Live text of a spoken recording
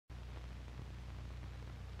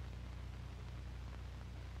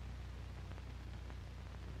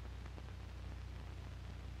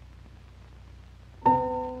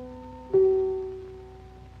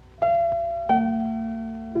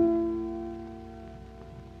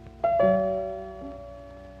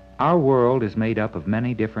Our world is made up of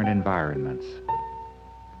many different environments.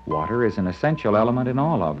 Water is an essential element in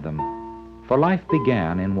all of them, for life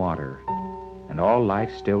began in water, and all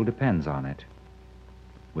life still depends on it.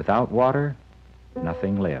 Without water,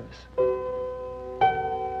 nothing lives.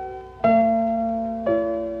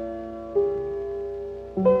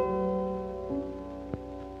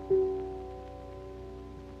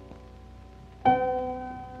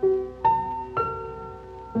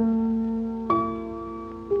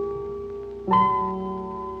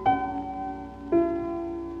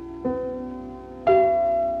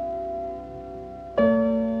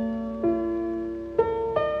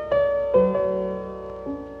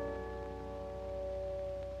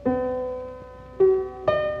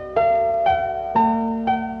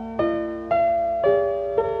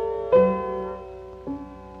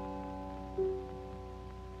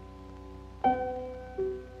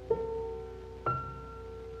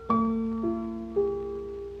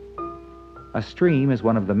 A stream is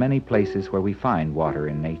one of the many places where we find water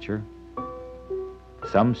in nature.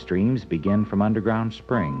 Some streams begin from underground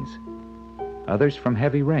springs, others from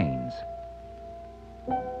heavy rains.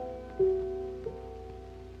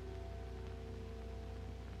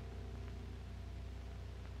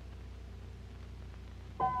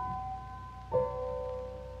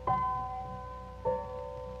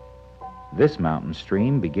 This mountain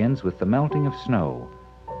stream begins with the melting of snow,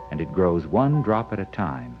 and it grows one drop at a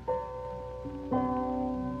time.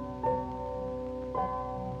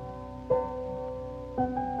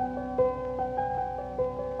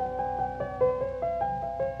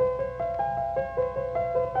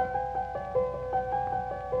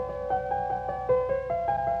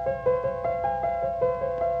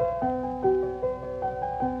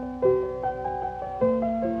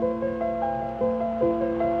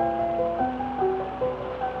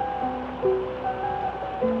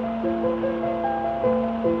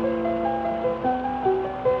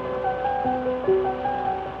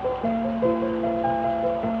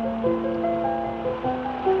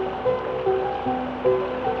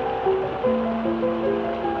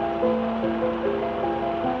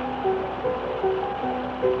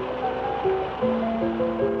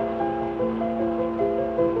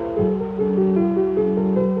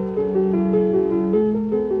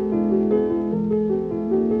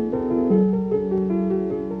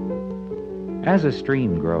 As a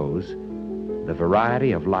stream grows, the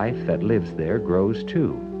variety of life that lives there grows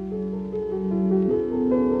too.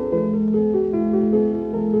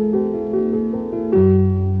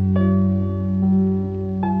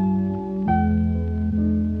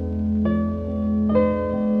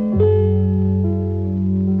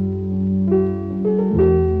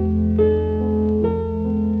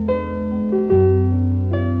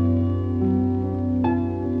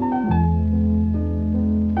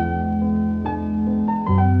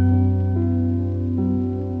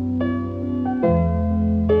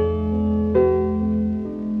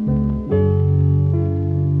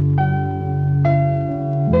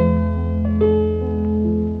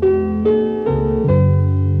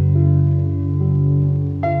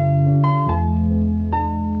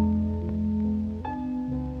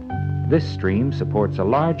 This stream supports a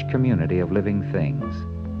large community of living things,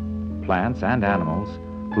 plants and animals,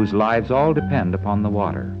 whose lives all depend upon the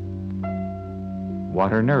water.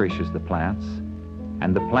 Water nourishes the plants,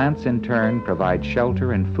 and the plants in turn provide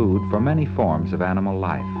shelter and food for many forms of animal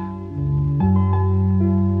life.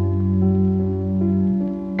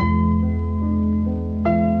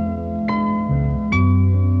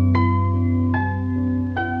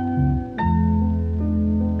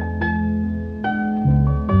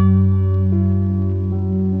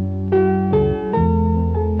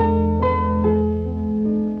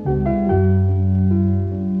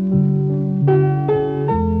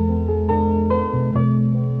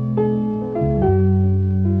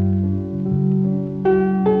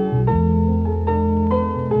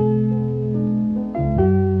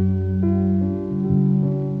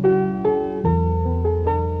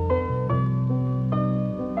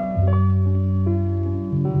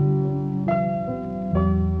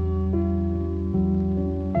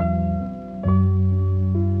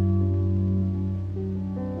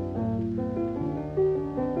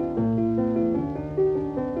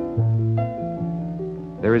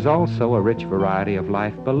 There is also a rich variety of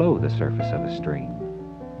life below the surface of a stream.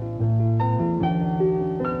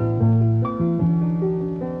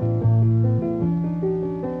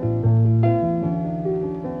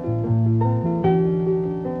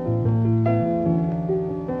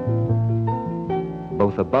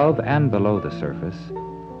 Both above and below the surface,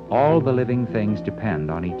 all the living things depend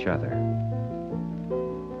on each other.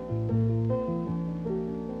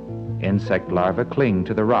 Insect larvae cling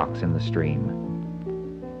to the rocks in the stream.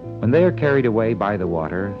 When they are carried away by the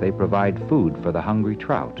water, they provide food for the hungry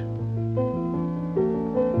trout.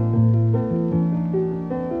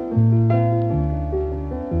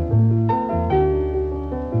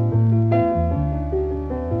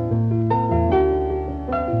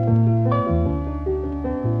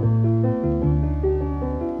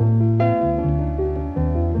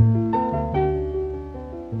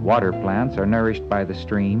 Water plants are nourished by the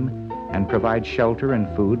stream and provide shelter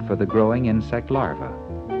and food for the growing insect larvae.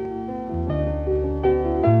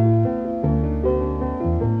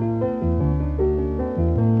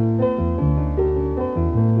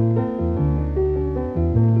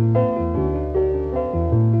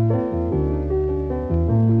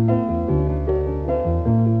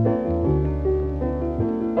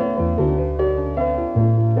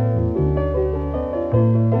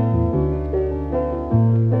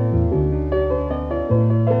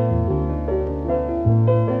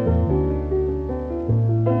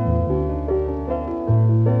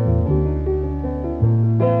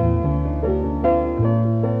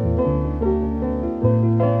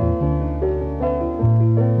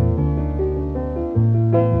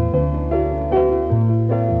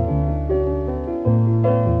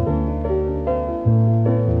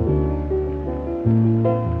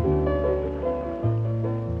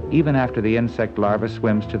 Even after the insect larva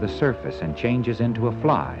swims to the surface and changes into a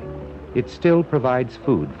fly, it still provides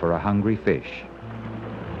food for a hungry fish.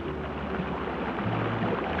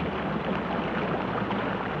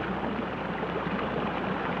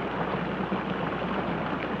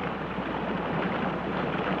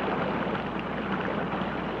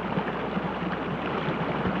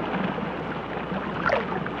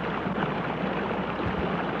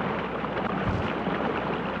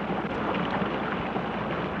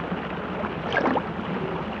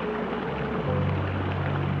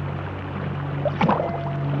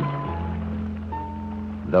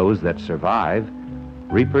 Those that survive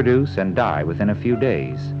reproduce and die within a few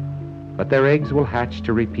days, but their eggs will hatch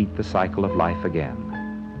to repeat the cycle of life again.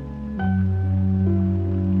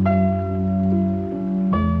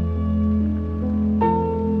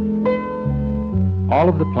 All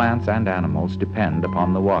of the plants and animals depend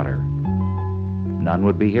upon the water. None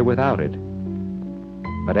would be here without it.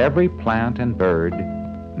 But every plant and bird,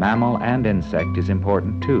 mammal and insect is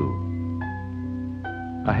important too.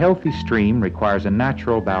 A healthy stream requires a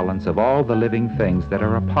natural balance of all the living things that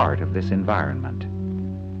are a part of this environment.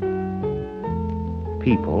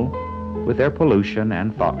 People, with their pollution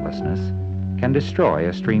and thoughtlessness, can destroy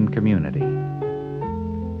a stream community.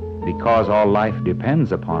 Because all life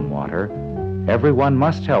depends upon water, everyone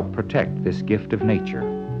must help protect this gift of nature.